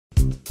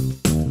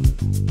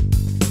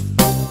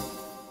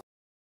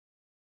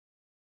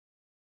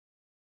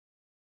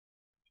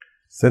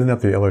Setting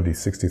up the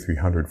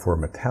LRD6300 for a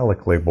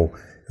metallic label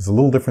is a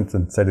little different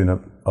than setting it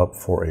up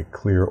for a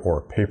clear or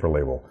paper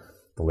label.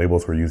 The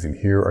labels we're using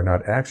here are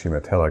not actually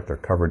metallic, they're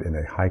covered in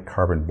a high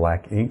carbon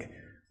black ink,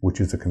 which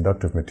is a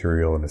conductive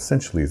material and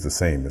essentially is the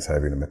same as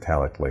having a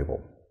metallic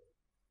label.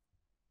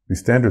 The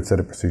standard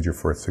setup procedure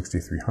for a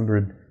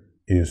 6300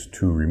 is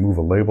to remove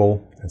a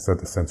label and set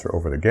the sensor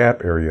over the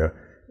gap area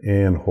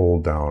and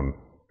hold down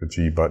the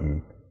G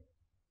button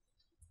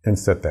and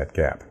set that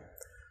gap.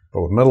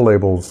 But with metal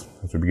labels,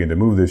 as we begin to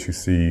move this, you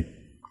see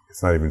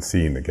it's not even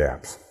seeing the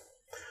gaps.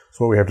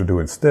 So what we have to do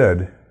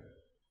instead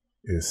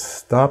is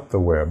stop the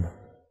web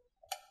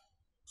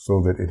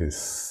so that it is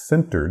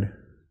centered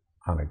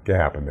on a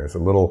gap. And there's a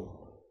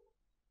little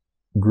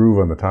groove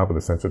on the top of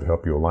the sensor to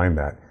help you align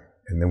that.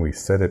 And then we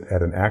set it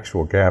at an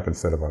actual gap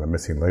instead of on a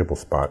missing label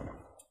spot.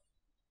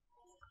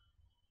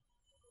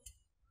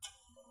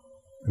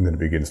 And then it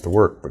begins to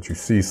work. But you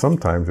see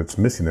sometimes it's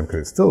missing them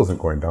because it still isn't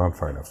going down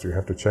far enough. So you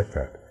have to check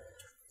that.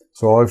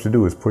 So all I have to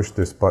do is push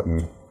this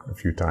button a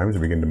few times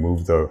and begin to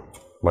move the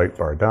light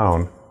bar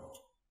down.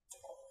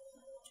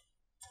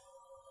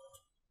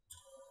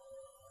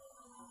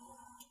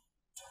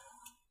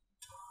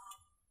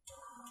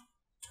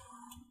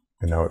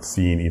 And now it's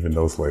seeing even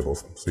those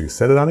labels. So you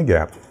set it on a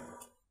gap,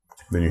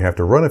 then you have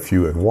to run a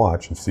few and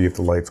watch and see if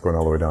the light's going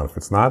all the way down. If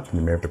it's not, then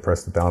you may have to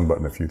press the down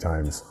button a few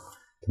times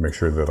to make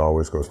sure that it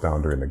always goes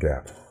down during the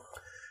gap.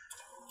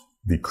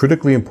 The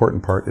critically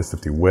important part is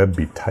that the web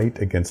be tight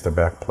against the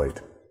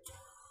backplate.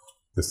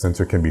 The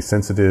sensor can be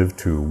sensitive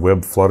to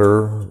web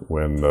flutter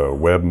when the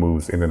web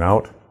moves in and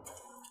out.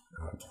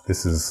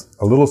 This is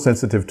a little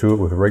sensitive to it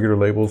with regular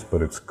labels,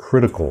 but it's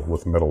critical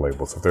with metal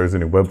labels. If there's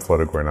any web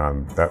flutter going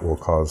on, that will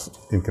cause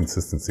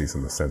inconsistencies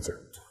in the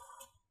sensor.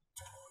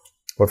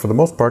 But for the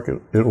most part,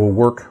 it will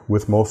work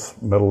with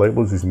most metal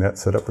labels using that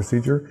setup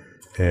procedure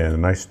and a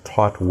nice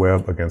taut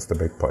web against the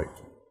backplate.